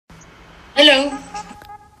Hello.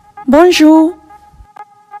 Bonjour.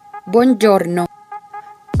 Buongiorno.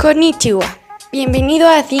 Konnichiwa. Bienvenido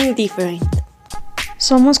a Think Different.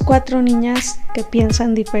 Somos 4 niñas que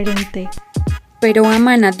piensan diferente, pero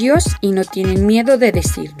aman a Dios y no tienen miedo de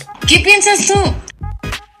decirlo. ¿Qué piensas tú?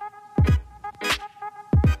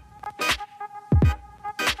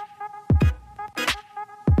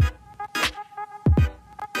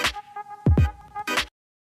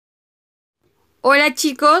 Hola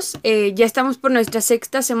chicos, ya estamos por nuestra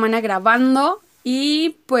 6ª semana grabando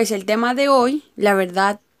y pues el tema de hoy, la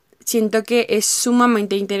verdad, siento que es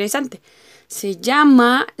sumamente interesante. Se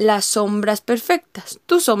llama las sombras perfectas,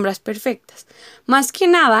 tus sombras perfectas. Más que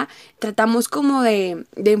nada, tratamos como de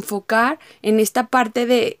enfocar en esta parte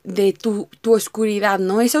de tu oscuridad,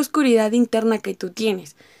 ¿no? Esa oscuridad interna que tú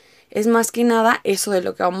tienes. Es más que nada eso de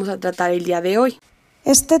lo que vamos a tratar el día de hoy.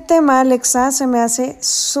 Este tema, Alexa, se me hace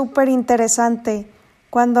súper interesante.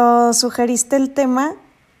 Cuando sugeriste el tema,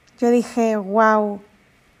 yo dije, wow,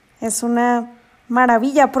 es una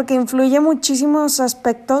maravilla porque influye muchísimos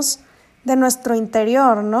aspectos de nuestro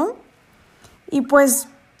interior, ¿no? Y pues,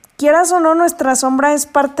 quieras o no, nuestra sombra es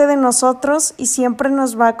parte de nosotros y siempre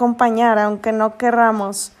nos va a acompañar, aunque no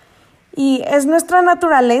querramos. Y es nuestra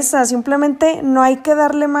naturaleza, simplemente no hay que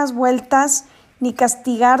darle más vueltas, ni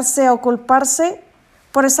castigarse o culparse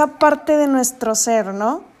por esa parte de nuestro ser,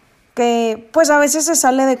 ¿no? Que pues a veces se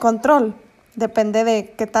sale de control, depende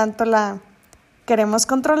de qué tanto la queremos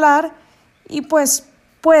controlar y pues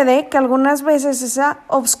puede que algunas veces esa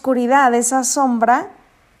obscuridad, esa sombra,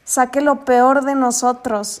 saque lo peor de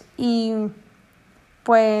nosotros y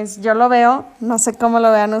pues yo lo veo, no sé cómo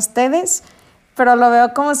lo vean ustedes, pero lo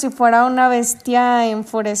veo como si fuera una bestia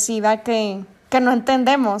enfurecida que no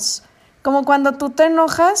entendemos, como cuando tú te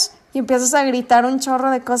enojas y empiezas a gritar un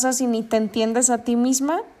chorro de cosas y ni te entiendes a ti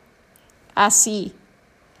misma, así.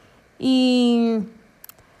 Y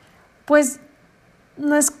pues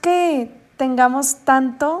no es que tengamos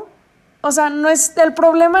tanto, o sea, el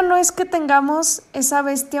problema no es que tengamos esa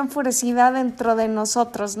bestia enfurecida dentro de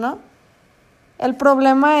nosotros, ¿no? El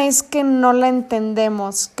problema es que no la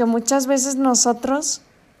entendemos, que muchas veces nosotros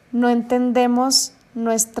no entendemos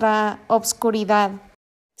nuestra obscuridad.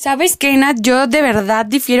 ¿Sabes qué, Nat? Yo de verdad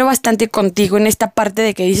difiero bastante contigo en esta parte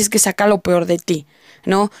de que dices que saca lo peor de ti,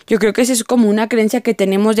 ¿no? Yo creo que eso es como una creencia que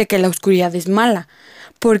tenemos de que la oscuridad es mala.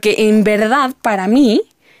 Porque en verdad, para mí,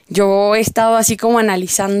 yo he estado así como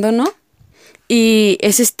analizando, ¿no? Y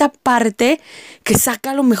es esta parte que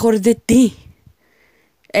saca lo mejor de ti.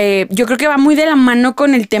 Yo creo que va muy de la mano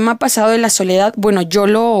con el tema pasado de la soledad. Bueno, yo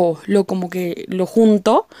lo como que lo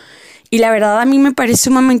junto. Y la verdad a mí me parece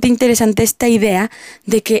sumamente interesante esta idea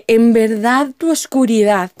de que en verdad tu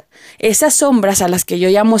oscuridad, esas sombras a las que yo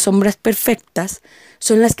llamo sombras perfectas,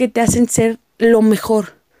 son las que te hacen ser lo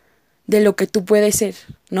mejor de lo que tú puedes ser,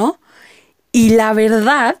 ¿no? Y la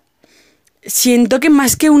verdad, siento que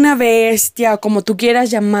más que una bestia o como tú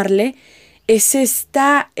quieras llamarle, es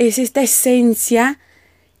esta esencia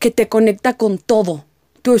que te conecta con todo.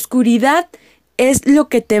 Tu oscuridad es lo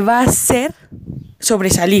que te va a hacer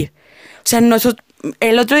sobresalir. O sea,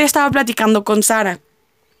 el otro día estaba platicando con Sara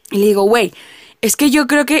y le digo, güey, es que yo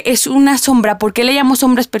creo que es una sombra. ¿Por qué le llamo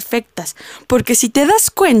sombras perfectas? Porque si te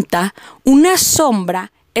das cuenta, una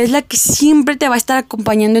sombra es la que siempre te va a estar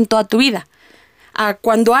acompañando en toda tu vida.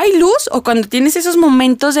 Cuando hay luz o cuando tienes esos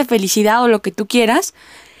momentos de felicidad o lo que tú quieras,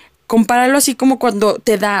 compáralo así como cuando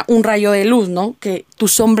te da un rayo de luz, ¿no? Que tu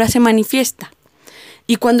sombra se manifiesta.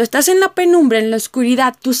 Y cuando estás en la penumbra, en la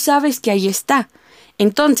oscuridad, tú sabes que ahí está.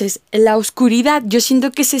 Entonces, la oscuridad, yo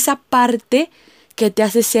siento que es esa parte que te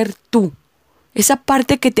hace ser tú. Esa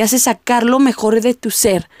parte que te hace sacar lo mejor de tu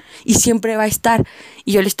ser. Y siempre va a estar.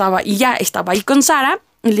 Y yo estaba ahí con Sara.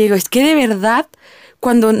 Y le digo, es que de verdad,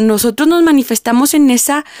 cuando nosotros nos manifestamos en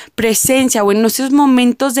esa presencia o en esos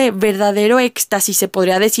momentos de verdadero éxtasis, se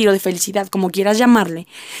podría decir, o de felicidad, como quieras llamarle,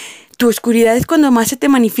 tu oscuridad es cuando más se te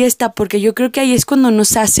manifiesta, porque yo creo que ahí es cuando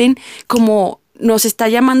nos hacen como nos está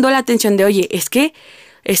llamando la atención de, oye, es que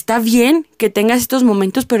está bien que tengas estos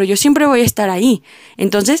momentos, pero yo siempre voy a estar ahí.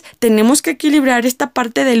 Entonces, tenemos que equilibrar esta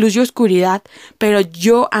parte de luz y oscuridad, pero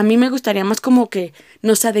a mí me gustaría más como que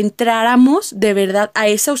nos adentráramos de verdad a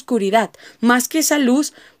esa oscuridad. Más que esa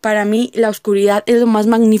luz, para mí la oscuridad es lo más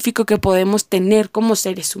magnífico que podemos tener como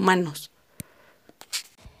seres humanos.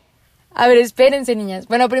 A ver, espérense, niñas.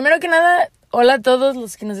 Bueno, primero que nada, hola a todos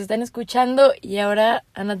los que nos están escuchando y ahora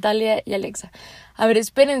a Natalia y Alexa. A ver,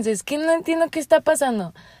 espérense, es que no entiendo qué está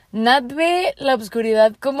pasando. Nat ve la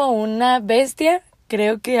oscuridad como una bestia,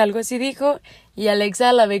 creo que algo así dijo, y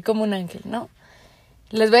Alexa la ve como un ángel, ¿no?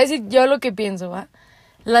 Les voy a decir yo lo que pienso, ¿va?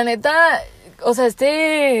 La neta, o sea,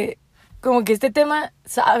 como que este tema,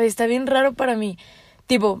 ¿sabes? Está bien raro para mí.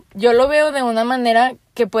 Tipo, yo lo veo de una manera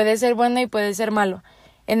que puede ser buena y puede ser malo.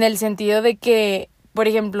 En el sentido de que, por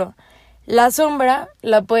ejemplo, la sombra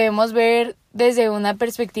la podemos ver desde una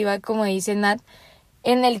perspectiva, como dice Nat,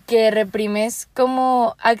 en el que reprimes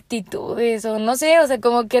como actitudes o no sé, o sea,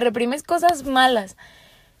 como que reprimes cosas malas.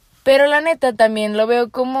 Pero la neta también lo veo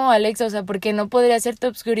como Alexa, o sea, porque no podría ser tu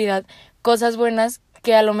obscuridad cosas buenas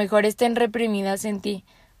que a lo mejor estén reprimidas en ti.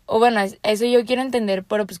 O bueno, eso yo quiero entender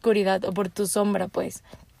por obscuridad o por tu sombra, pues.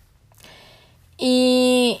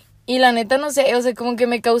 Y la neta no sé, o sea, como que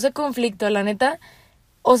me causa conflicto, la neta.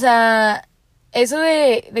 O sea, eso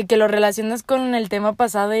de que lo relacionas con el tema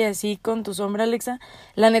pasado y así con tu sombra, Alexa,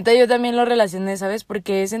 la neta yo también lo relacioné, ¿sabes?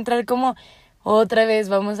 Porque es entrar como, otra vez,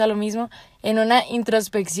 vamos a lo mismo, en una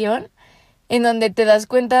introspección en donde te das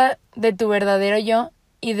cuenta de tu verdadero yo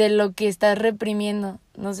y de lo que estás reprimiendo.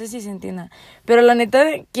 No sé si se entienda. Pero la neta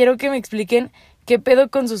quiero que me expliquen qué pedo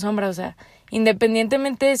con su sombra, o sea,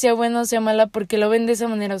 independientemente de sea buena o sea mala, ¿por qué lo ven de esa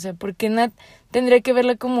manera? O sea, ¿por qué Nat tendría que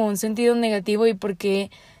verla como un sentido negativo y por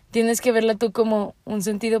qué tienes que verla tú como un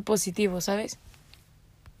sentido positivo, ¿sabes?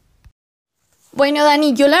 Bueno,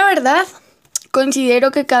 Dani, yo la verdad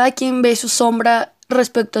considero que cada quien ve su sombra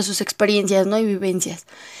respecto a sus experiencias, ¿no? Y vivencias.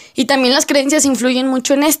 Y también las creencias influyen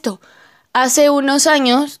mucho en esto. Hace unos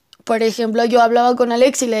años, por ejemplo, yo hablaba con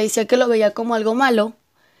Alex y le decía que lo veía como algo malo.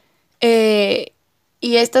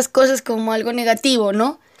 Y estas cosas como algo negativo,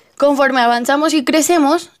 ¿no? Conforme avanzamos y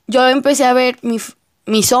crecemos, yo empecé a ver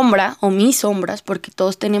mi sombra, o mis sombras, porque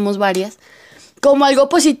todos tenemos varias, como algo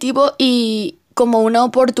positivo y como una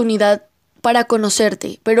oportunidad para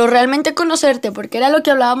conocerte, pero realmente conocerte, porque era lo que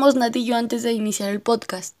hablábamos Nat y yo antes de iniciar el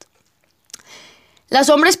podcast. La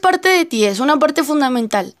sombra es parte de ti, es una parte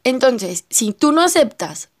fundamental. Entonces, si tú no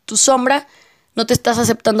aceptas tu sombra, no te estás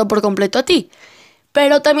aceptando por completo a ti.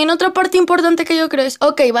 Pero también otra parte importante que yo creo es,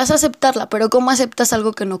 ok, vas a aceptarla, pero ¿cómo aceptas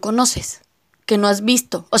algo que no conoces? Que no has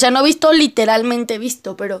visto. O sea, no visto literalmente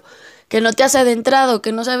visto, pero que no te has adentrado,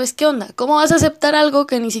 que no sabes qué onda. ¿Cómo vas a aceptar algo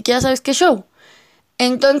que ni siquiera sabes qué show?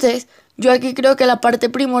 Entonces, yo aquí creo que la parte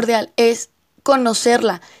primordial es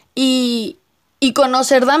conocerla. Y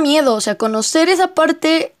conocer da miedo. O sea, conocer esa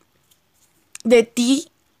parte de ti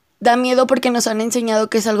da miedo porque nos han enseñado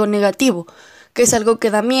que es algo negativo, que es algo que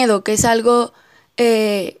da miedo, que es algo...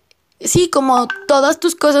 sí, como todas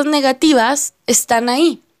tus cosas negativas están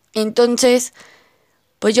ahí. Entonces,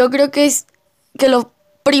 pues yo creo que lo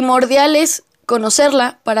primordial es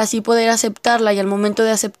conocerla para así poder aceptarla, y al momento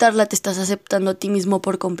de aceptarla te estás aceptando a ti mismo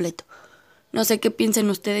por completo. No sé qué piensen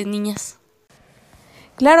ustedes, niñas.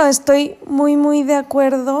 Claro, estoy muy, muy de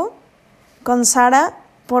acuerdo con Sara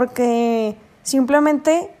porque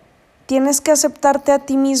simplemente tienes que aceptarte a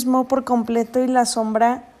ti mismo por completo y la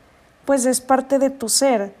sombra pues es parte de tu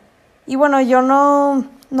ser. Y bueno, yo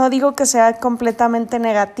no digo que sea completamente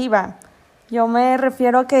negativa. Yo me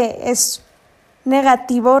refiero a que es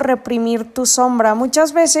negativo reprimir tu sombra.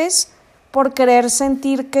 Muchas veces por querer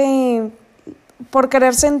sentirnos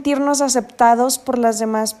aceptados por las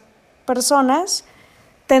demás personas,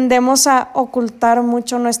 tendemos a ocultar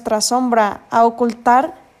mucho nuestra sombra, a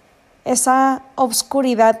ocultar esa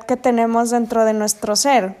obscuridad que tenemos dentro de nuestro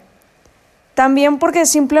ser. También porque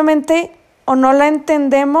simplemente o no la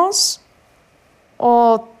entendemos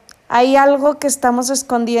o hay algo que estamos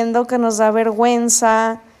escondiendo que nos da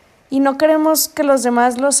vergüenza y no queremos que los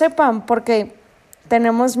demás lo sepan porque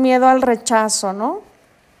tenemos miedo al rechazo, ¿no?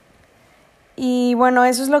 Y bueno,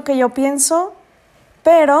 eso es lo que yo pienso,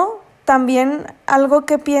 pero también algo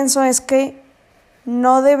que pienso es que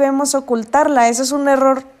no debemos ocultarla. Ese es un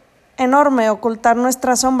error enorme, ocultar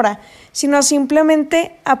nuestra sombra, sino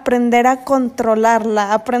simplemente aprender a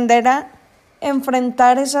controlarla, aprender a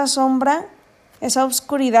enfrentar esa sombra, esa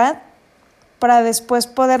oscuridad, para después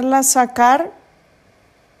poderla sacar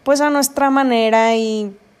pues a nuestra manera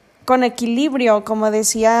y con equilibrio, como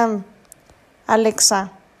decía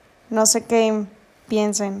Alexa. No sé qué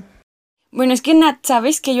piensen. Bueno, es que Nat,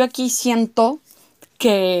 ¿sabes que yo aquí siento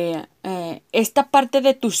que esta parte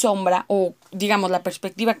de tu sombra, o digamos la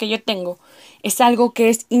perspectiva que yo tengo, es algo que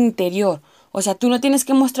es interior? O sea, tú no tienes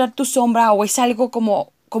que mostrar tu sombra, o es algo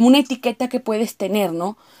como una etiqueta que puedes tener,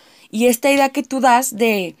 ¿no? Y esta idea que tú das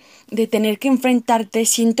de tener que enfrentarte,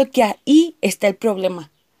 siento que ahí está el problema.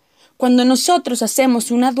 Cuando nosotros hacemos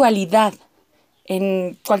una dualidad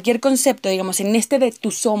en cualquier concepto, digamos, en este de tu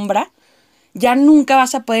sombra, ya nunca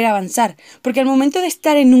vas a poder avanzar. Porque al momento de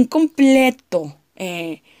estar en un completo,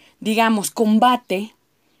 digamos, combate,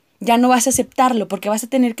 ya no vas a aceptarlo, porque vas a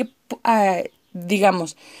tener que,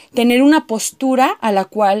 digamos, tener una postura a la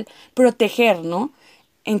cual proteger, ¿no?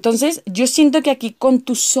 Entonces, yo siento que aquí con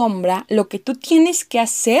tu sombra, lo que tú tienes que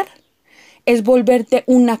hacer es volverte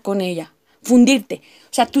una con ella, fundirte.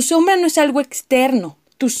 O sea, tu sombra no es algo externo,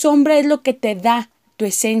 tu sombra es lo que te da tu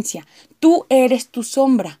esencia. Tú eres tu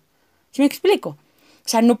sombra. ¿Sí me explico? O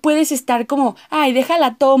sea, no puedes estar como, ay,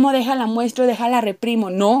 déjala tomo, déjala muestro, déjala reprimo.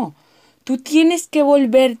 No, tú tienes que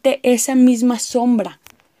volverte esa misma sombra.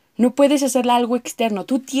 No puedes hacerla algo externo,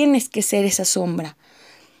 tú tienes que ser esa sombra.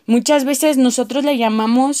 Muchas veces nosotros le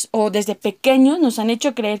llamamos, o desde pequeños nos han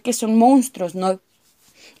hecho creer que son monstruos, ¿no?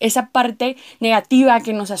 Esa parte negativa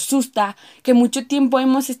que nos asusta, que mucho tiempo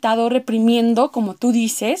hemos estado reprimiendo, como tú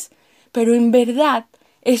dices, pero en verdad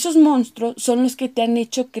esos monstruos son los que te han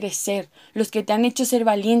hecho crecer, los que te han hecho ser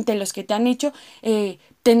valiente, los que te han hecho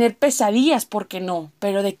tener pesadillas, ¿por qué no?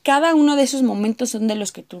 Pero de cada uno de esos momentos son de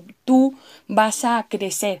los que tú vas a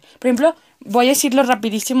crecer. Por ejemplo, voy a decirlo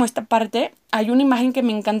rapidísimo esta parte. Hay una imagen que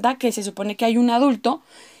me encanta que se supone que hay un adulto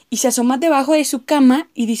y se asoma debajo de su cama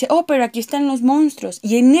y dice, oh, pero aquí están los monstruos.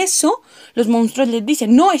 Y en eso los monstruos les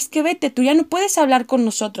dicen, no, es que vete, tú ya no puedes hablar con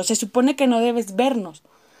nosotros, se supone que no debes vernos.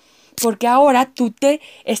 Porque ahora tú te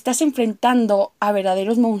estás enfrentando a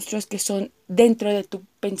verdaderos monstruos que son dentro de tu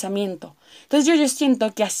pensamiento. Entonces yo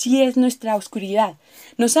siento que así es nuestra oscuridad.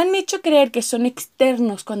 Nos han hecho creer que son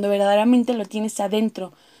externos cuando verdaderamente lo tienes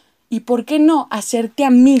adentro. ¿Y por qué no hacerte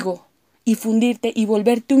amigo y fundirte y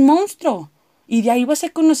volverte un monstruo? Y de ahí vas a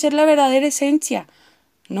conocer la verdadera esencia,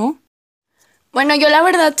 ¿no? Bueno, yo la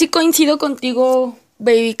verdad sí coincido contigo,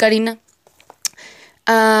 baby Karina.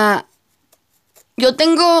 Yo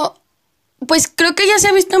tengo, pues creo que ya se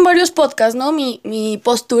ha visto en varios podcasts, ¿no? Mi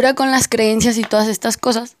postura con las creencias y todas estas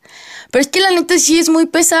cosas. Pero es que la neta sí es muy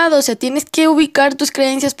pesado, o sea, tienes que ubicar tus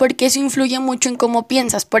creencias porque eso influye mucho en cómo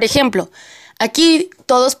piensas. Por ejemplo, aquí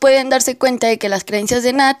todos pueden darse cuenta de que las creencias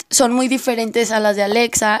de Nat son muy diferentes a las de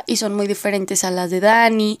Alexa y son muy diferentes a las de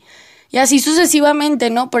Dani y así sucesivamente,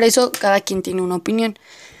 ¿no? Por eso cada quien tiene una opinión.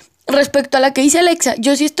 Respecto a la que dice Alexa,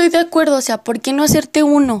 yo sí estoy de acuerdo, o sea, ¿por qué no hacerte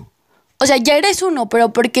uno? O sea, ya eres uno,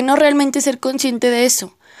 pero ¿por qué no realmente ser consciente de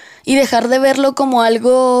eso? Y dejar de verlo como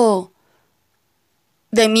algo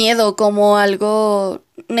de miedo, como algo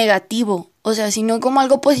negativo, o sea, sino como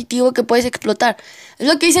algo positivo que puedes explotar. Es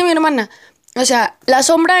lo que dice mi hermana. O sea, la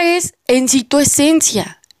sombra es en sí tu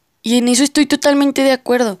esencia. Y en eso estoy totalmente de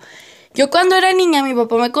acuerdo. Yo cuando era niña, mi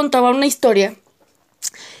papá me contaba una historia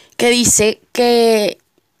que dice que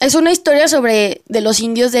es una historia sobre de los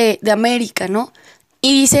indios de América, ¿no?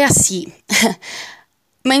 Y dice así.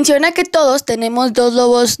 Menciona que todos tenemos dos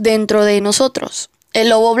lobos dentro de nosotros. El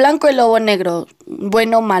lobo blanco y el lobo negro.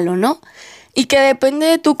 Bueno o malo, ¿no? Y que depende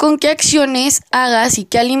de tú con qué acciones hagas y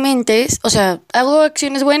qué alimentes. O sea, hago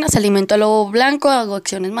acciones buenas, alimento al lobo blanco, hago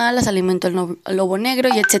acciones malas, alimento al lobo negro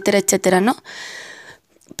y etcétera, etcétera, ¿no?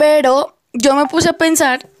 Pero yo me puse a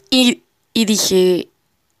pensar y dije,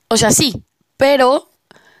 o sea, sí, pero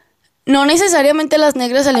no necesariamente las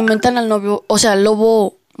negras alimentan al novio, o sea, al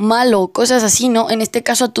lobo malo, cosas así, ¿no? En este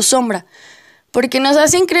caso a tu sombra. Porque nos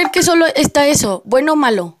hacen creer que solo está eso, bueno o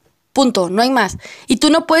malo. Punto, no hay más. Y tú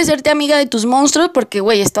no puedes serte amiga de tus monstruos porque,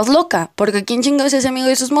 güey, estás loca. Porque ¿quién chingados es amigo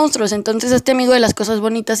de esos monstruos? Entonces hazte amigo de las cosas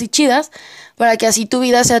bonitas y chidas para que así tu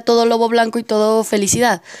vida sea todo lobo blanco y todo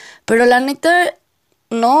felicidad. Pero la neta,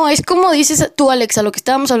 no, es como dices tú, Alexa, lo que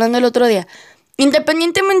estábamos hablando el otro día.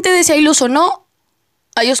 Independientemente de si hay luz o no,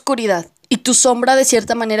 hay oscuridad. Y tu sombra de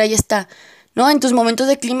cierta manera ahí está, ¿no? En tus momentos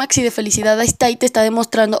de clímax y de felicidad ahí está y te está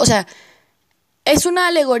demostrando, o sea, es una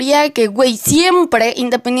alegoría de que, güey, siempre,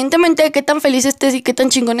 independientemente de qué tan feliz estés y qué tan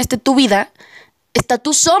chingón esté tu vida, está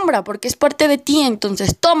tu sombra, porque es parte de ti.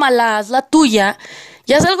 Entonces, tómala, haz la tuya,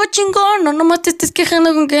 y haz algo chingón, no nomás te estés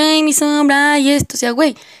quejando con que, ay, mi sombra, y esto. O sea,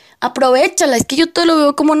 güey, aprovéchala, es que yo todo lo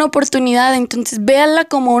veo como una oportunidad, entonces véanla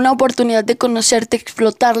como una oportunidad de conocerte,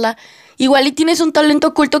 explotarla. Igual y tienes un talento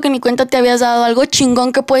oculto que ni cuenta te habías dado, algo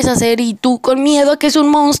chingón que puedes hacer, y tú con miedo a que es un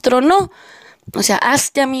monstruo, ¿no? O sea,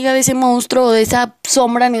 hazte amiga de ese monstruo o de esa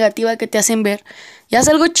sombra negativa que te hacen ver. Y haz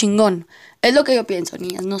algo chingón. Es lo que yo pienso,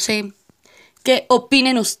 niñas. No sé qué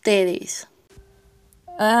opinen ustedes.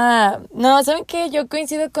 No, ¿saben qué? Yo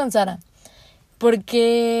coincido con Sara.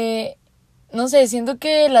 Porque, no sé, siento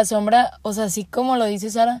que la sombra, o sea, así como lo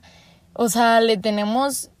dice Sara, o sea, le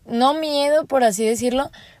tenemos, no miedo, por así decirlo,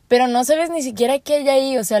 pero no sabes ni siquiera qué hay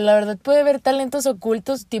ahí. O sea, la verdad puede haber talentos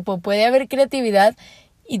ocultos, tipo, puede haber creatividad.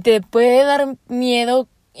 Y te puede dar miedo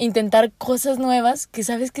intentar cosas nuevas que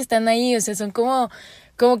sabes que están ahí. O sea, son como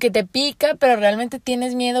que te pica, pero realmente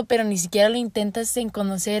tienes miedo, pero ni siquiera lo intentas en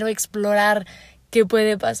conocer o explorar qué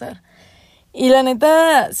puede pasar. Y la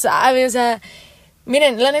neta, sabe, o sea,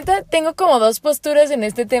 miren, la neta tengo como dos posturas en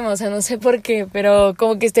este tema. O sea, no sé por qué, pero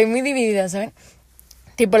como que estoy muy dividida, ¿saben?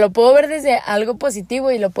 tipo, lo puedo ver desde algo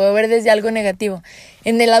positivo y lo puedo ver desde algo negativo.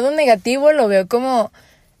 En el lado negativo lo veo como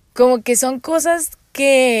que son cosas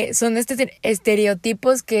que son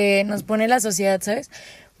estereotipos que nos pone la sociedad, ¿sabes?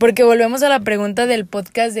 Porque volvemos a la pregunta del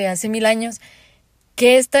podcast de hace 1000 años.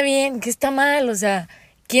 ¿Qué está bien? ¿Qué está mal? O sea,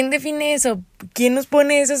 ¿quién define eso? ¿Quién nos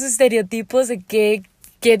pone esos estereotipos de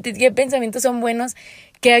qué pensamientos son buenos?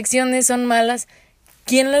 ¿Qué acciones son malas?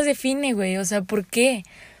 ¿Quién las define, güey? O sea, ¿por qué?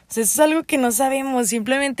 O sea, eso es algo que no sabemos.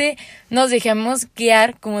 Simplemente nos dejamos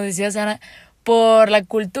guiar, como decía Sara, por la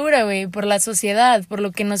cultura, güey, por la sociedad, por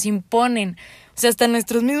lo que nos imponen. O sea, hasta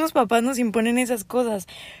nuestros mismos papás nos imponen esas cosas.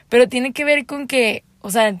 Pero tiene que ver con que,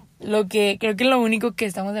 o sea, creo que lo único que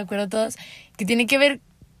estamos de acuerdo todos, que tiene que ver,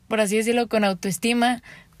 por así decirlo, con autoestima,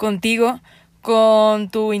 contigo, con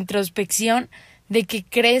tu introspección, de que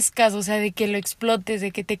crezcas, o sea, de que lo explotes,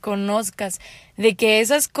 de que te conozcas, de que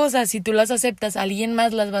esas cosas, si tú las aceptas, alguien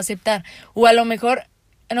más las va a aceptar. O a lo mejor,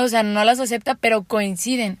 o sea, no las acepta, pero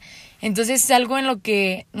coinciden. Entonces es algo en lo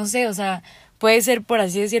que, no sé, o sea, puede ser, por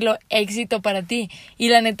así decirlo, éxito para ti. Y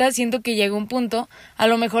la neta, siento que llega un punto, a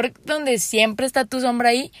lo mejor donde siempre está tu sombra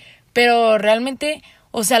ahí, pero realmente,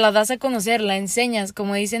 o sea, la das a conocer, la enseñas,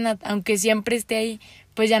 como dicen, aunque siempre esté ahí,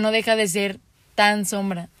 pues ya no deja de ser tan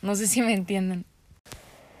sombra. No sé si me entienden.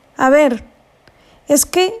 A ver, es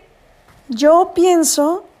que yo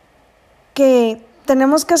pienso que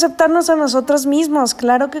tenemos que aceptarnos a nosotros mismos.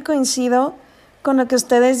 Claro que coincido con lo que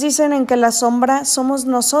ustedes dicen en que la sombra somos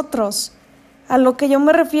nosotros. A lo que yo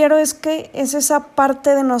me refiero es que es esa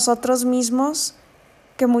parte de nosotros mismos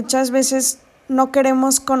que muchas veces no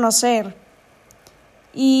queremos conocer.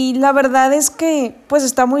 Y la verdad es que pues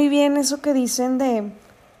está muy bien eso que dicen de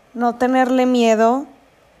no tenerle miedo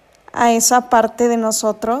a esa parte de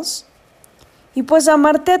nosotros. Y pues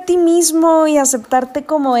amarte a ti mismo y aceptarte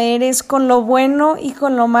como eres, con lo bueno y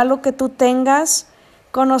con lo malo que tú tengas,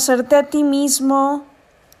 conocerte a ti mismo.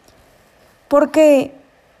 Porque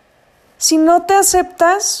si no te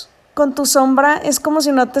aceptas con tu sombra, es como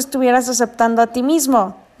si no te estuvieras aceptando a ti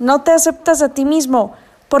mismo. No te aceptas a ti mismo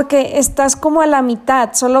porque estás como a la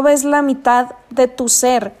mitad, solo ves la mitad de tu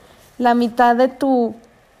ser, la mitad de tu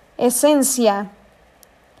esencia.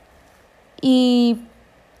 Y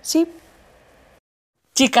sí.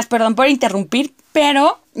 Chicas, perdón por interrumpir,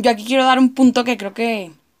 pero yo aquí quiero dar un punto que creo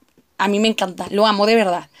que a mí me encanta, lo amo de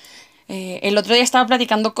verdad. El otro día estaba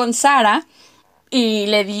platicando con Sara y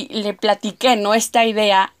le platiqué, ¿no? Esta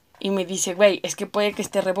idea y me dice, güey, es que puede que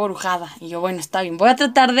esté reborujada. Y yo, bueno, está bien, voy a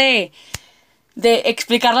tratar de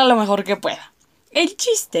explicarla lo mejor que pueda. El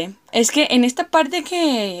chiste es que en esta parte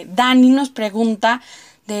que Dani nos pregunta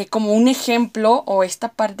de como un ejemplo o esta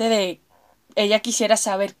parte de ella quisiera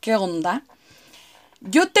saber qué onda,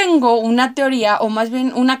 yo tengo una teoría o más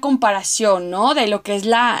bien una comparación, ¿no? De lo que es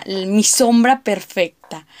mi sombra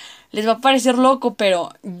perfecta. Les va a parecer loco,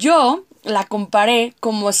 pero yo la comparé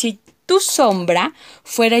como si tu sombra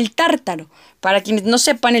fuera el tártaro. Para quienes no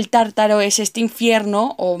sepan, el tártaro es este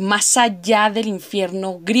infierno o más allá del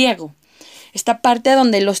infierno griego. Esta parte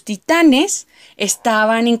donde los titanes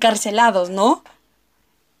estaban encarcelados, ¿no?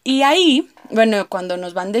 Y ahí, bueno, cuando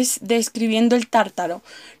nos van describiendo el tártaro,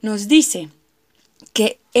 nos dice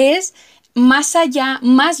que es más allá,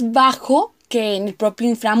 más bajo que en el propio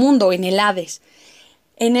inframundo, en el Hades.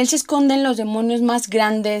 En él se esconden los demonios más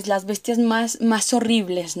grandes, las bestias más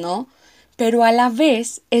horribles, ¿no? Pero a la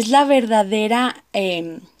vez es la verdadera,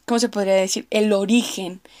 ¿cómo se podría decir? El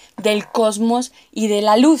origen del cosmos y de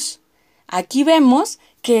la luz. Aquí vemos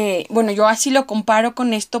que, bueno, yo así lo comparo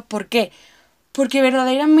con esto, ¿por qué? Porque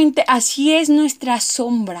verdaderamente así es nuestra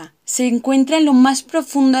sombra. Se encuentra en lo más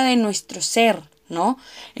profundo de nuestro ser, ¿no?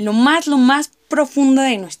 En lo más profundo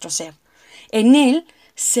de nuestro ser. En él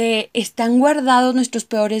se están guardados nuestros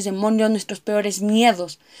peores demonios, nuestros peores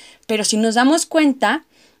miedos. Pero si nos damos cuenta,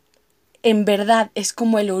 en verdad es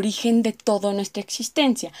como el origen de toda nuestra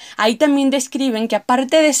existencia. Ahí también describen que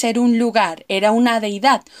aparte de ser un lugar, era una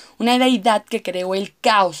deidad que creó el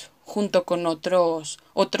caos junto con otros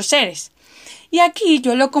seres. Y aquí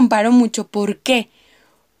yo lo comparo mucho. ¿Por qué?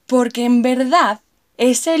 Porque en verdad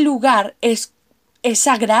ese lugar es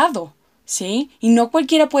sagrado, ¿sí? Y no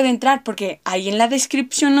cualquiera puede entrar, porque ahí en la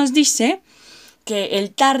descripción nos dice que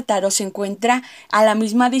el tártaro se encuentra a la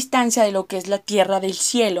misma distancia de lo que es la tierra del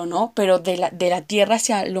cielo, ¿no? Pero de la tierra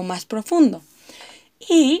hacia lo más profundo.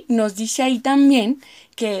 Y nos dice ahí también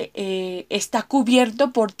que está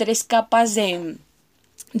cubierto por 3 capas de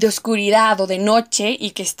oscuridad o de noche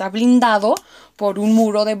y que está blindado por un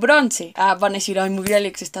muro de bronce. Van a decir, ay, muy bien,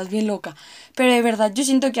 Alex, estás bien loca. Pero de verdad yo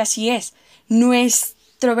siento que así es.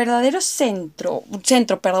 nuestro verdadero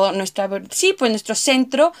nuestro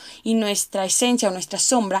centro y nuestra esencia o nuestra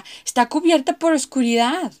sombra está cubierta por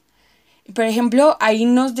oscuridad. Por ejemplo, ahí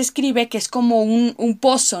nos describe que es como un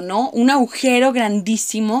pozo, ¿no? Un agujero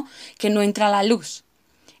grandísimo que no entra la luz.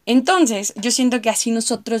 Entonces, yo siento que así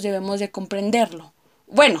nosotros debemos de comprenderlo.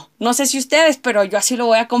 Bueno, no sé si ustedes, pero yo así lo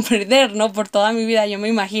voy a comprender, ¿no? Por toda mi vida, yo me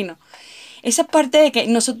imagino. Esa parte de que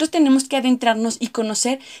nosotros tenemos que adentrarnos y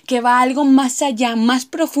conocer que va algo más allá, más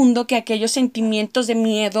profundo que aquellos sentimientos de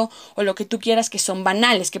miedo o lo que tú quieras que son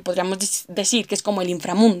banales, que podríamos decir que es como el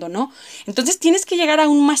inframundo, ¿no? Entonces tienes que llegar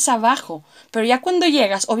aún más abajo, pero ya cuando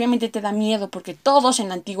llegas obviamente te da miedo porque todos en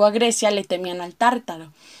la antigua Grecia le temían al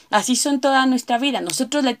tártaro. Así son toda nuestra vida,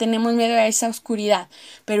 nosotros le tenemos miedo a esa oscuridad,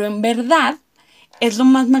 pero en verdad es lo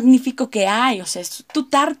más magnífico que hay, o sea, es tu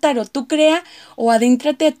tártaro, tú crea o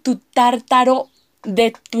adéntrate a tu tártaro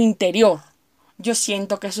de tu interior. Yo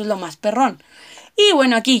siento que eso es lo más perrón. Y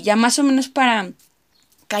bueno, aquí ya más o menos para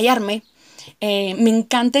callarme, me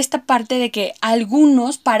encanta esta parte de que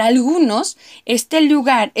para algunos, este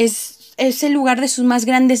lugar es el lugar de sus más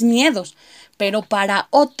grandes miedos. Pero para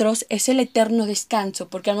otros es el eterno descanso,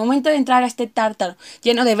 porque al momento de entrar a este tártaro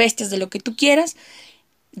lleno de bestias, de lo que tú quieras,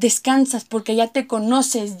 descansas porque ya te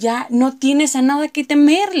conoces, ya no tienes a nada que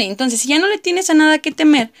temerle. Entonces, si ya no le tienes a nada que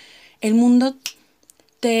temer, el mundo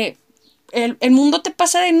te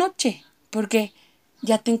pasa de noche porque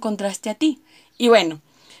ya te encontraste a ti. Y bueno,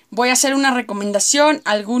 voy a hacer una recomendación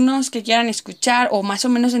a algunos que quieran escuchar o más o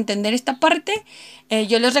menos entender esta parte.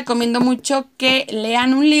 Yo les recomiendo mucho que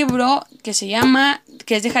lean un libro que es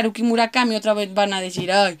de Haruki Murakami. Otra vez van a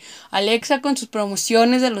decir, ay, Alexa con sus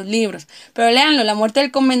promociones de los libros. Pero léanlo, La muerte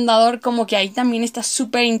del comendador, como que ahí también está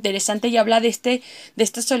súper interesante y habla de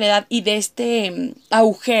esta soledad y de este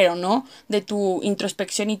agujero, ¿no? De tu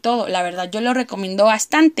introspección y todo. La verdad, yo lo recomiendo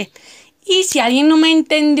bastante. Y si alguien no me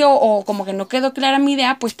entendió o como que no quedó clara mi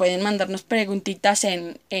idea, pues pueden mandarnos preguntitas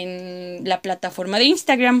en la plataforma de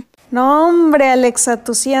Instagram. No, hombre, Alexa,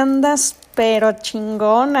 tú sí andas, pero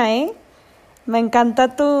chingona, ¿eh? Me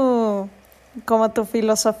encanta como tu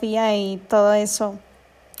filosofía y todo eso.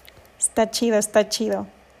 Está chido, está chido.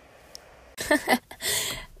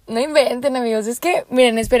 No inventen, amigos. Es que,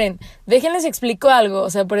 miren, esperen. Déjenles explico algo.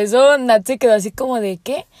 O sea, por eso Nat se quedó así como de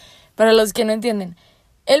 ¿qué? Para los que no entienden.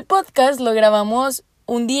 El podcast lo grabamos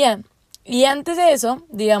un día. Y antes de eso,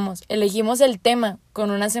 digamos, elegimos el tema con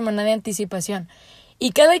una semana de anticipación.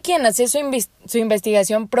 Y cada quien hace su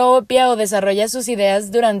investigación propia o desarrolla sus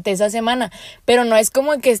ideas durante esa semana. Pero no es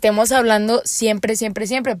como que estemos hablando siempre,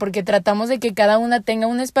 porque tratamos de que cada una tenga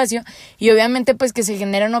un espacio y obviamente pues que se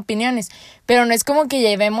generen opiniones. Pero no es como que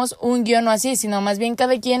llevemos un guión o así, sino más bien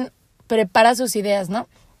cada quien prepara sus ideas, ¿no?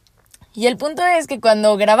 Y el punto es que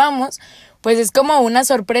cuando grabamos, pues es como una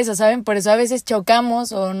sorpresa, ¿saben? Por eso a veces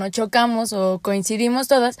chocamos o no chocamos o coincidimos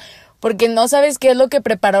todas, porque no sabes qué es lo que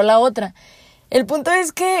preparó la otra. El punto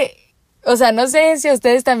es que, o sea, no sé si a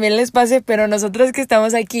ustedes también les pase, pero nosotros que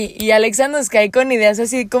estamos aquí y Alexa nos cae con ideas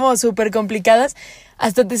así como súper complicadas,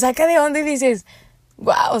 hasta te saca de onda y dices,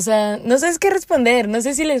 wow, o sea, no sabes qué responder, no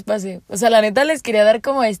sé si les pase. O sea, la neta les quería dar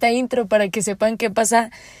como esta intro para que sepan qué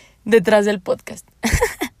pasa detrás del podcast.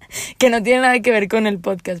 Que no tiene nada que ver con el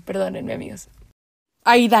podcast, perdónenme, amigos.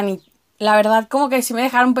 Ay, Dani, la verdad como que sí me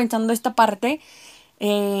dejaron pensando esta parte.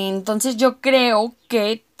 Entonces yo creo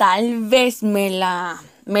que tal vez me la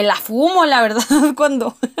fumo, la verdad,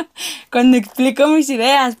 cuando explico mis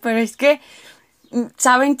ideas. Pero es que,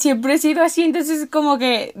 ¿saben? Siempre he sido así, entonces como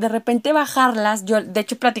que de repente bajarlas. Yo, de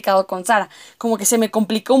hecho, he platicado con Sara. Como que se me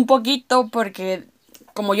complicó un poquito porque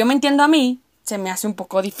como yo me entiendo a mí, se me hace un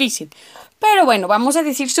poco difícil. Pero bueno, vamos a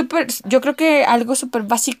decir yo creo que algo súper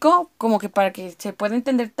básico, como que para que se pueda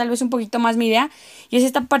entender tal vez un poquito más mi idea. Y es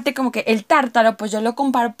esta parte como que el tártaro, pues yo lo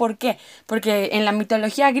comparo, ¿por qué? Porque en la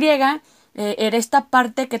mitología griega era esta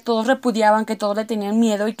parte que todos repudiaban, que todos le tenían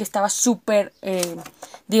miedo y que estaba súper,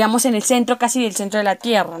 digamos, en el centro, casi del centro de la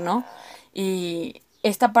tierra, ¿no? Y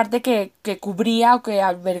esta parte que cubría o que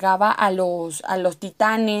albergaba a los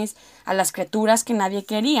titanes, a las criaturas que nadie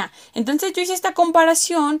quería. Entonces yo hice esta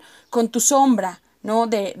comparación con tu sombra, ¿no?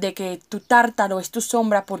 De que tu tártaro es tu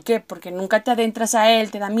sombra. ¿Por qué? Porque nunca te adentras a él,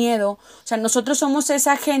 te da miedo. O sea, nosotros somos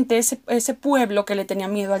esa gente, ese pueblo que le tenía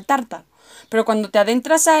miedo al tártaro. Pero cuando te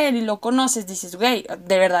adentras a él y lo conoces, dices, güey,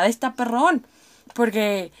 de verdad está perrón.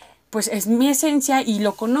 Porque pues es mi esencia y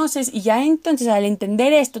lo conoces y ya entonces al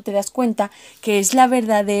entender esto te das cuenta que es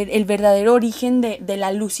el verdadero origen de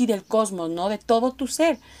la luz y del cosmos, ¿no? De todo tu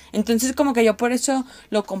ser. Entonces como que yo por eso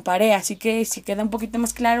lo comparé, así que si queda un poquito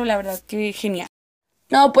más claro, la verdad que genial.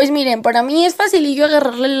 No, pues miren, para mí es facilillo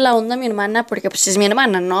agarrarle la onda a mi hermana porque pues es mi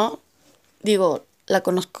hermana, ¿no? Digo, la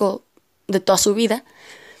conozco de toda su vida.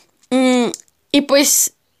 Y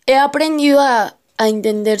pues he aprendido a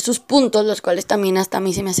entender sus puntos, los cuales también hasta a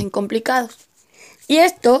mí se me hacen complicados. Y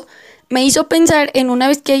esto me hizo pensar en una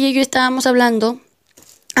vez que ella y yo estábamos hablando.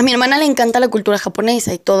 A mi hermana le encanta la cultura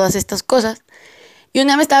japonesa y todas estas cosas. Y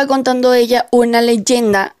una vez me estaba contando ella una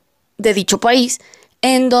leyenda de dicho país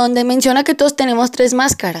en donde menciona que todos tenemos 3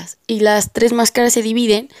 máscaras y las 3 máscaras se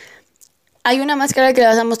dividen. Hay una máscara que le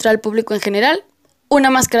vas a mostrar al público en general, una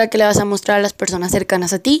máscara que le vas a mostrar a las personas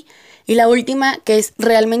cercanas a ti y la última que es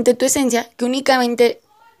realmente tu esencia, que únicamente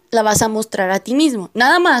la vas a mostrar a ti mismo.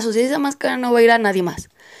 Nada más, o sea, esa máscara no va a ir a nadie más.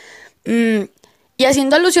 Y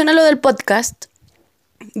haciendo alusión a lo del podcast,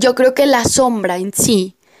 yo creo que la sombra en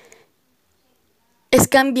sí es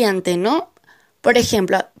cambiante, ¿no? Por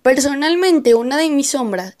ejemplo, personalmente una de mis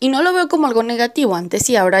sombras, y no lo veo como algo negativo, antes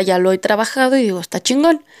sí, ahora ya lo he trabajado y digo, está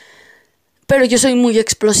chingón, pero yo soy muy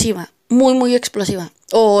explosiva, muy explosiva.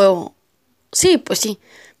 Sí, pues sí.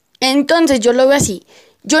 Entonces yo lo veo así.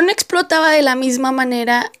 Yo no explotaba de la misma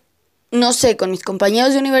manera, no sé, con mis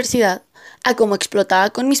compañeros de universidad, a como explotaba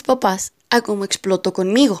con mis papás, a como exploto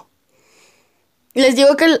conmigo. Les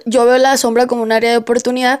digo que yo veo la sombra como un área de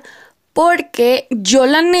oportunidad porque yo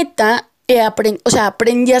la neta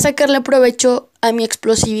aprendí a sacarle provecho a mi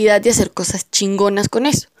explosividad y hacer cosas chingonas con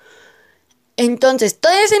eso. Entonces,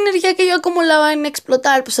 toda esa energía que yo acumulaba en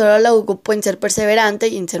explotar, pues ahora la ocupo en ser perseverante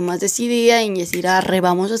y en ser más decidida y en decir, arre,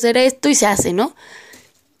 vamos a hacer esto y se hace, ¿no?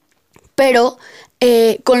 Pero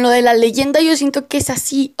con lo de la leyenda yo siento que es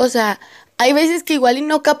así, o sea, hay veces que igual y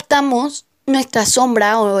no captamos nuestra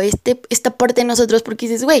sombra o esta parte de nosotros porque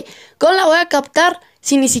dices, güey, ¿cómo la voy a captar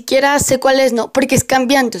si ni siquiera sé cuál es? No, porque es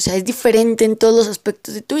cambiante, o sea, es diferente en todos los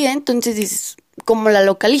aspectos de tu vida, entonces dices, ¿cómo la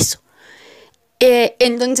localizo?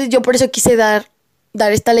 Entonces yo por eso quise dar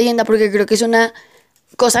esta leyenda porque creo que es una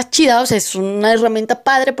cosa chida, o sea, es una herramienta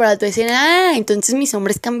padre para tú decir, entonces mi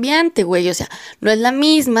sombra es cambiante, güey, o sea, no es la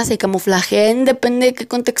misma, se camuflajea, depende de qué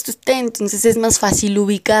contexto esté, entonces es más fácil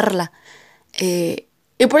ubicarla.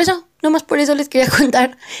 Y por eso, nomás por eso les quería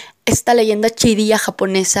contar esta leyenda chidilla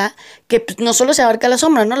japonesa que pues, no solo se abarca la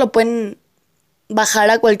sombra, ¿no? Lo pueden bajar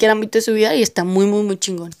a cualquier ámbito de su vida y está muy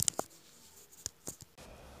chingón.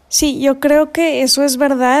 Sí, yo creo que eso es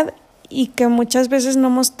verdad y que muchas veces no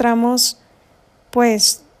mostramos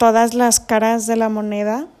pues todas las caras de la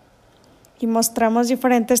moneda y mostramos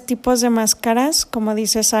diferentes tipos de máscaras, como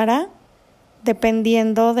dice Sara,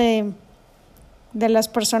 dependiendo de las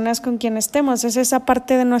personas con quien estemos. Es esa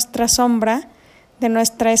parte de nuestra sombra, de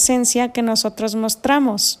nuestra esencia que nosotros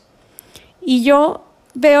mostramos. Y yo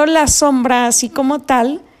veo la sombra así como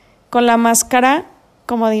tal, con la máscara,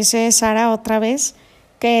 como dice Sara otra vez,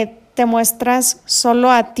 que te muestras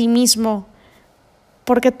solo a ti mismo,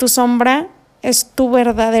 porque tu sombra es tu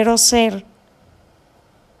verdadero ser.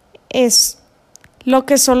 Es lo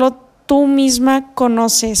que solo tú misma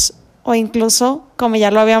conoces, o incluso, como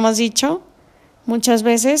ya lo habíamos dicho, muchas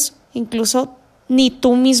veces incluso ni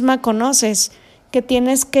tú misma conoces, que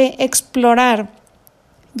tienes que explorar.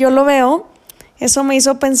 Yo lo veo, eso me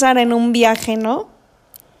hizo pensar en un viaje, ¿no?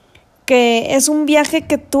 Que es un viaje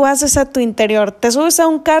que tú haces a tu interior. Te subes a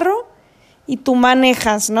un carro y tú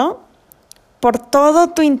manejas, ¿no? Por todo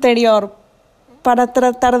tu interior, para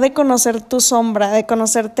tratar de conocer tu sombra, de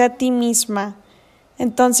conocerte a ti misma.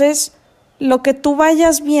 Entonces, lo que tú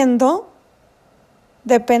vayas viendo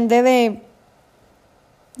depende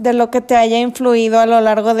de lo que te haya influido a lo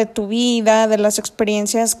largo de tu vida, de las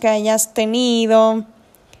experiencias que hayas tenido.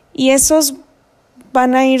 Y esos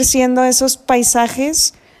van a ir siendo esos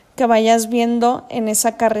paisajes que vayas viendo en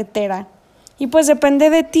esa carretera. Y pues depende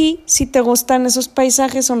de ti si te gustan esos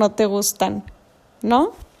paisajes o no te gustan,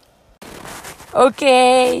 ¿no? Ok,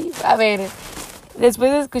 a ver,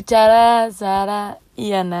 después de escuchar a Sara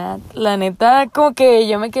y a Nat, la neta, como que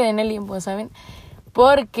yo me quedé en el limbo, ¿saben?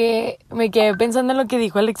 Porque me quedé pensando en lo que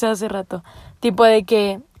dijo Alexa hace rato, tipo de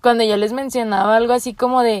que cuando yo les mencionaba algo así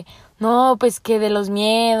como de, no, pues que de los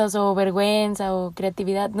miedos o vergüenza o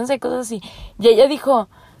creatividad, no sé, cosas así, y ella dijo,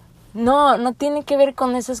 no tiene que ver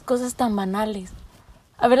con esas cosas tan banales.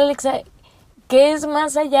 A ver, Alexa, ¿qué es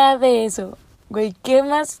más allá de eso? Güey, ¿qué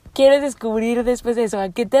más quieres descubrir después de eso? ¿A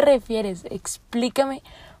qué te refieres? Explícame,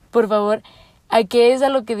 por favor, ¿a qué es a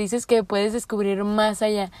lo que dices que puedes descubrir más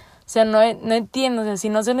allá? O sea, no entiendo, o sea, si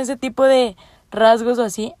no son ese tipo de rasgos o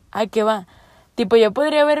así, ¿a qué va? Tipo, yo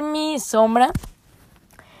podría ver mi sombra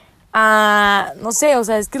no sé, o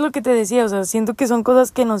sea, es que es lo que te decía, o sea, siento que son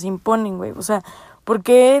cosas que nos imponen, güey, o sea, ¿por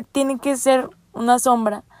qué tiene que ser una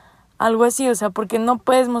sombra? Algo así, o sea, ¿por qué no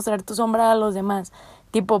puedes mostrar tu sombra a los demás?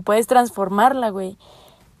 Tipo, puedes transformarla, güey.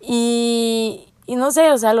 Y no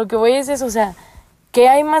sé, o sea, lo que voy es eso, o sea, ¿qué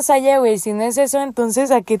hay más allá, güey? Si no es eso,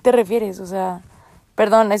 entonces, ¿a qué te refieres? O sea,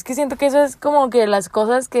 perdón, es que siento que eso es como que las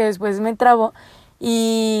cosas que después me trabo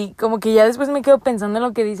y como que ya después me quedo pensando en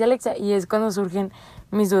lo que dice Alexa y es cuando surgen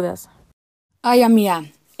mis dudas. Ay, amiga,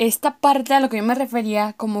 esta parte a lo que yo me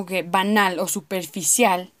refería como que banal o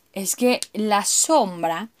superficial es que la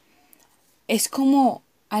sombra es como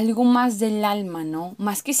algo más del alma, ¿no?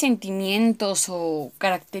 Más que sentimientos o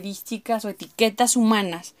características o etiquetas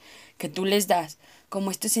humanas que tú les das,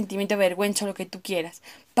 como este sentimiento de vergüenza o lo que tú quieras.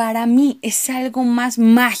 Para mí es algo más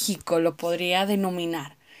mágico, lo podría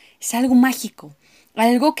denominar. Es algo mágico,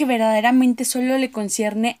 algo que verdaderamente solo le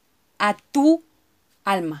concierne a tu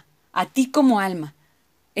alma, a ti como alma.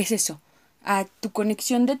 Es eso, a tu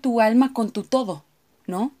conexión de tu alma con tu todo,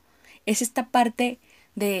 ¿no? Es esta parte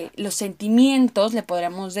de los sentimientos, le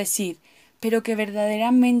podríamos decir, pero que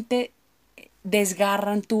verdaderamente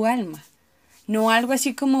desgarran tu alma. No algo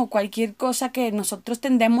así como cualquier cosa que nosotros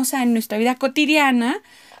tendemos en nuestra vida cotidiana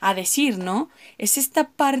a decir, ¿no? Es esta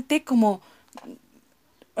parte como,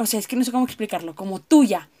 o sea, es que no sé cómo explicarlo, como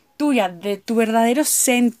tuya, de tu verdadero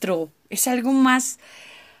centro. Es algo más,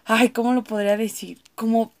 ay, ¿cómo lo podría decir?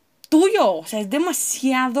 Como tuyo, o sea, es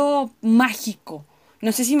demasiado mágico.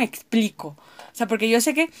 No sé si me explico. O sea, porque yo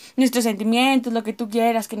sé que nuestros sentimientos, lo que tú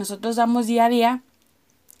quieras, que nosotros damos día a día,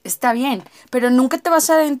 está bien, pero nunca te vas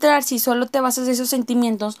a adentrar si solo te basas de esos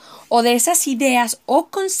sentimientos o de esas ideas o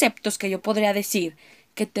conceptos que yo podría decir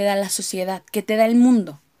que te da la sociedad, que te da el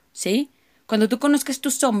mundo, ¿sí? Cuando tú conozcas tu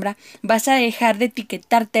sombra, vas a dejar de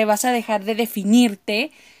etiquetarte, vas a dejar de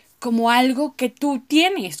definirte como algo que tú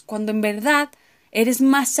tienes, cuando en verdad eres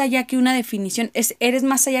más allá que una definición, eres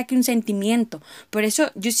más allá que un sentimiento. Por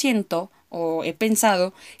eso yo siento o he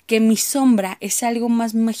pensado que mi sombra es algo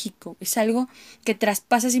más mágico, es algo que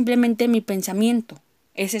traspasa simplemente mi pensamiento.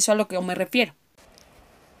 Es eso a lo que yo me refiero.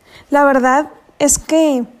 La verdad es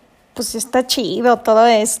que, pues está chido todo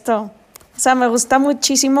esto. O sea, me gusta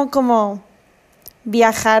muchísimo como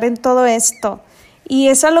viajar en todo esto. Y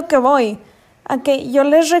es a lo que voy. A que yo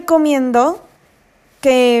les recomiendo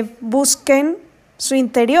que busquen su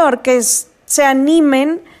interior, que se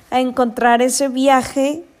animen a encontrar ese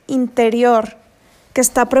viaje interior que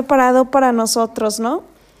está preparado para nosotros, ¿no?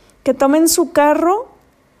 Que tomen su carro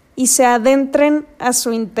y se adentren a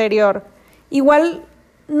su interior. Igual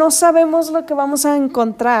no sabemos lo que vamos a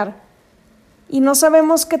encontrar y no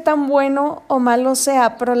sabemos qué tan bueno o malo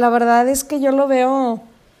sea, pero la verdad es que yo lo veo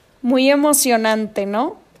muy emocionante,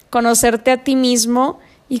 ¿no? Conocerte a ti mismo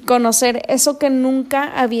y conocer eso que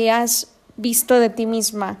nunca habías visto de ti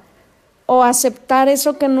misma. O aceptar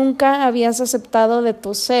eso que nunca habías aceptado de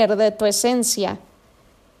tu ser, de tu esencia.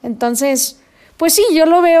 Entonces, pues sí, yo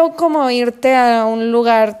lo veo como irte a un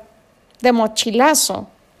lugar de mochilazo.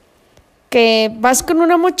 Que vas con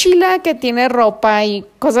una mochila que tiene ropa y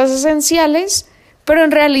cosas esenciales, pero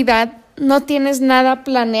en realidad no tienes nada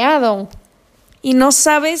planeado y no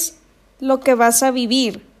sabes lo que vas a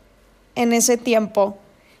vivir en ese tiempo,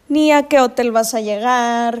 ni a qué hotel vas a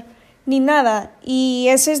llegar, ni nada. Y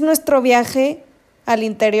ese es nuestro viaje al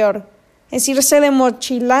interior. Es irse de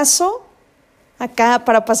mochilazo acá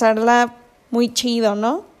para pasarla muy chido,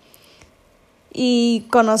 ¿no? Y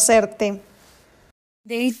conocerte.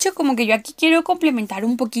 De hecho, como que yo aquí quiero complementar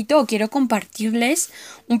un poquito o quiero compartirles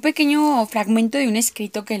un pequeño fragmento de un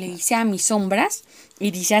escrito que le hice a mis sombras y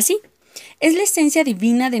dice así: es la esencia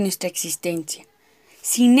divina de nuestra existencia.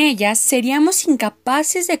 Sin ellas seríamos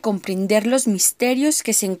incapaces de comprender los misterios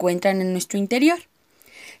que se encuentran en nuestro interior.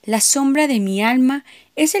 La sombra de mi alma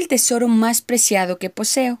es el tesoro más preciado que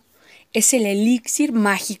poseo, es el elixir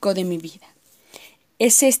mágico de mi vida.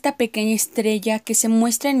 Es esta pequeña estrella que se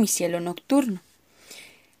muestra en mi cielo nocturno.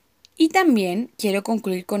 Y también quiero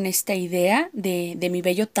concluir con esta idea de mi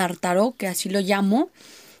bello tártaro, que así lo llamo. O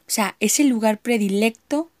sea, es el lugar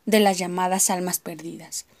predilecto de las llamadas almas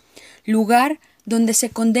perdidas. Lugar donde se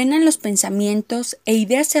condenan los pensamientos e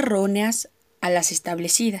ideas erróneas a las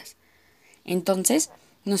establecidas. Entonces,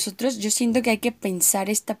 yo siento que hay que pensar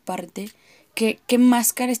esta parte, qué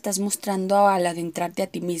máscara estás mostrando al adentrarte a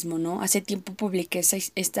ti mismo, ¿no? Hace tiempo publiqué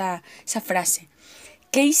esa frase.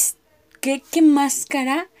 ¿Qué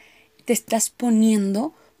máscara te estás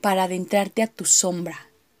poniendo para adentrarte a tu sombra?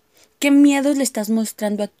 ¿Qué miedos le estás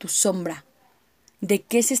mostrando a tu sombra? ¿De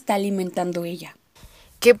qué se está alimentando ella?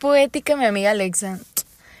 Qué poética mi amiga Alexa.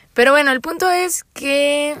 Pero bueno, el punto es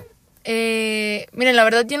que, miren, la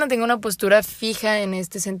verdad yo no tengo una postura fija en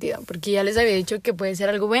este sentido, porque ya les había dicho que puede ser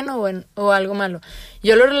algo bueno o algo malo.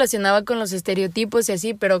 Yo lo relacionaba con los estereotipos y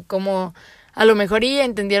así, pero como a lo mejor ya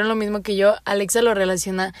entendieron lo mismo que yo, Alexa lo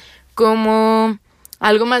relaciona como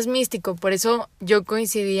algo más místico. Por eso yo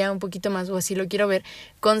coincidía un poquito más, o así lo quiero ver,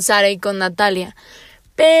 con Sara y con Natalia.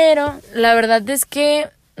 Pero la verdad es que,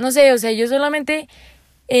 no sé, o sea, yo solamente,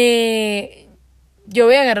 yo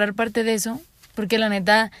voy a agarrar parte de eso, porque la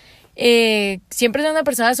neta, siempre soy una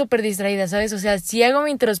persona súper distraída, ¿sabes? O sea, sí hago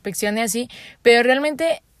mi introspección y así, pero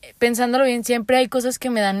realmente, pensándolo bien, siempre hay cosas que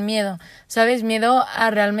me dan miedo, ¿sabes? Miedo a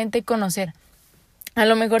realmente conocer. A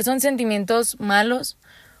lo mejor son sentimientos malos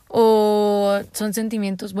o son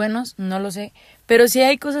sentimientos buenos, no lo sé, pero sí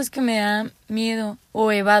hay cosas que me dan miedo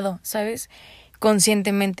o evado, ¿sabes?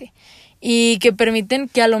 Conscientemente, y que permiten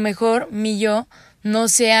que a lo mejor mi yo no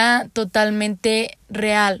sea totalmente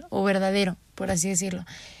real o verdadero, por así decirlo.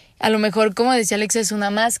 A lo mejor, como decía Alexa, es una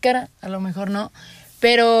máscara, a lo mejor no,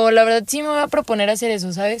 pero la verdad sí me voy a proponer hacer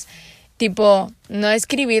eso, ¿sabes? Tipo, no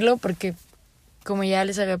escribirlo porque, como ya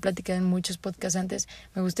les había platicado en muchos podcasts antes,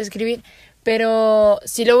 me gusta escribir, pero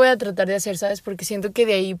sí lo voy a tratar de hacer, ¿sabes? Porque siento que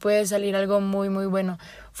de ahí puede salir algo muy, muy bueno.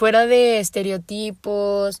 Fuera de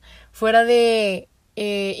estereotipos, fuera de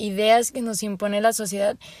ideas que nos impone la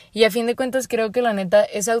sociedad. Y a fin de cuentas creo que la neta,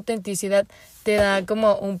 esa autenticidad te da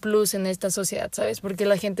como un plus en esta sociedad, ¿sabes? Porque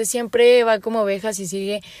la gente siempre va como ovejas y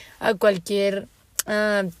sigue a cualquier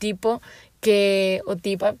tipo o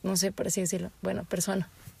tipa, no sé, por así decirlo, bueno, persona,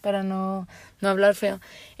 para no hablar feo,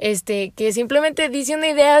 que simplemente dice una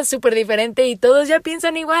idea súper diferente y todos ya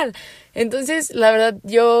piensan igual. Entonces, la verdad,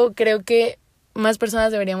 yo creo que más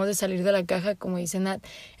personas deberíamos de salir de la caja, como dice Nat,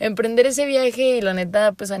 emprender ese viaje y la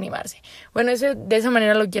neta, pues animarse. Bueno, de esa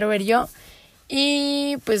manera lo quiero ver yo.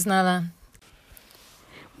 Y pues nada.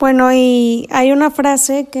 Bueno, y hay una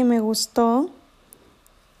frase que me gustó,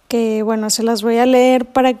 que bueno, se las voy a leer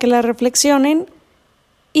para que la reflexionen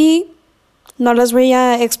y no les voy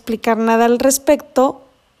a explicar nada al respecto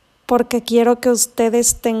porque quiero que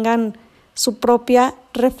ustedes tengan su propia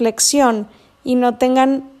reflexión y no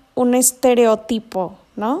tengan un estereotipo,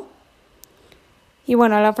 ¿no? Y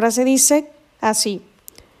bueno, la frase dice así: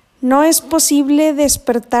 no es posible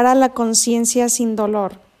despertar a la conciencia sin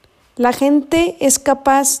dolor. La gente es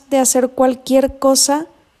capaz de hacer cualquier cosa,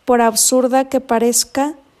 por absurda que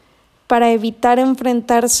parezca, para evitar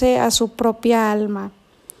enfrentarse a su propia alma.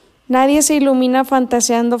 Nadie se ilumina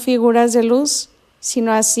fantaseando figuras de luz,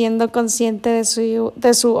 sino haciendo consciente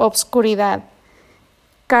de su obscuridad.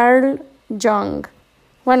 Carl Jung.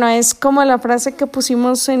 Bueno, es como la frase que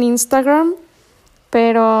pusimos en Instagram,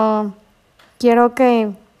 pero quiero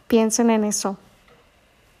que piensen en eso.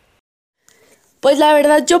 Pues la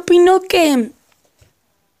verdad yo opino que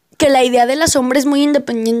la idea de la sombra es muy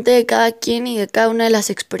independiente de cada quien y de cada una de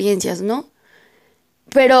las experiencias, ¿no?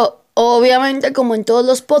 Pero obviamente, como en todos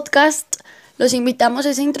los podcasts, los invitamos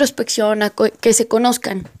a esa introspección, a que se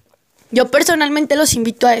conozcan. Yo personalmente los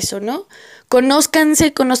invito a eso, ¿no?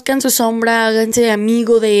 Conózcanse, conozcan su sombra, háganse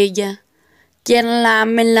amigo de ella, quiéranla,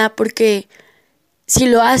 ámenla, porque si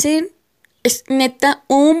lo hacen, es neta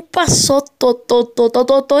un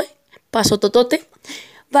pasototote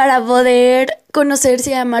para poder conocerse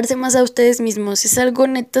y amarse más a ustedes mismos. Es algo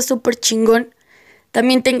neta súper chingón.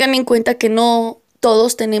 También tengan en cuenta que no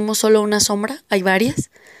todos tenemos solo una sombra, hay varias.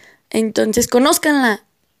 Entonces, conózcanlas,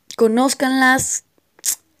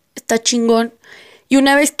 está chingón. Y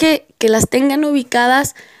una vez que las tengan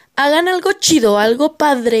ubicadas, hagan algo chido, algo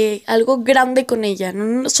padre, algo grande con ella.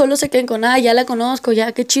 No solo se queden con, ya la conozco,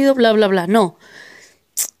 ya qué chido, bla, bla, bla. No,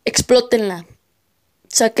 explótenla,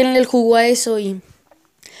 sáquenle el jugo a eso y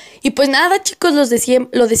pues nada, chicos, lo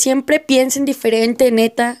de siempre, piensen diferente,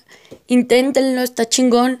 neta, inténtenlo, está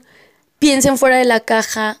chingón. Piensen fuera de la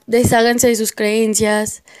caja, desháganse de sus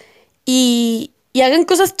creencias y hagan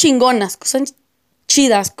cosas chingonas, cosas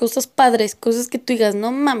chidas, cosas padres, cosas que tú digas,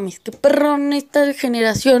 no mames, qué perrón esta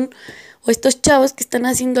generación o estos chavos que están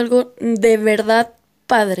haciendo algo de verdad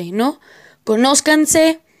padre, ¿no?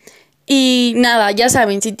 Conózcanse y nada, ya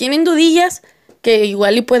saben, si tienen dudillas, que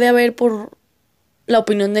igual y puede haber por la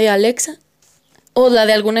opinión de Alexa o la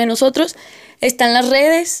de alguna de nosotros, están las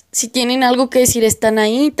redes, si tienen algo que decir están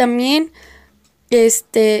ahí también,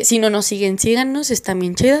 si no nos siguen, síganos, están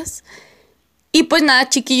bien chidas. Y pues nada,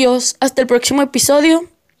 chiquillos, hasta el próximo episodio,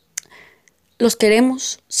 los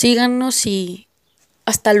queremos, síganos y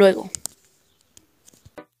hasta luego.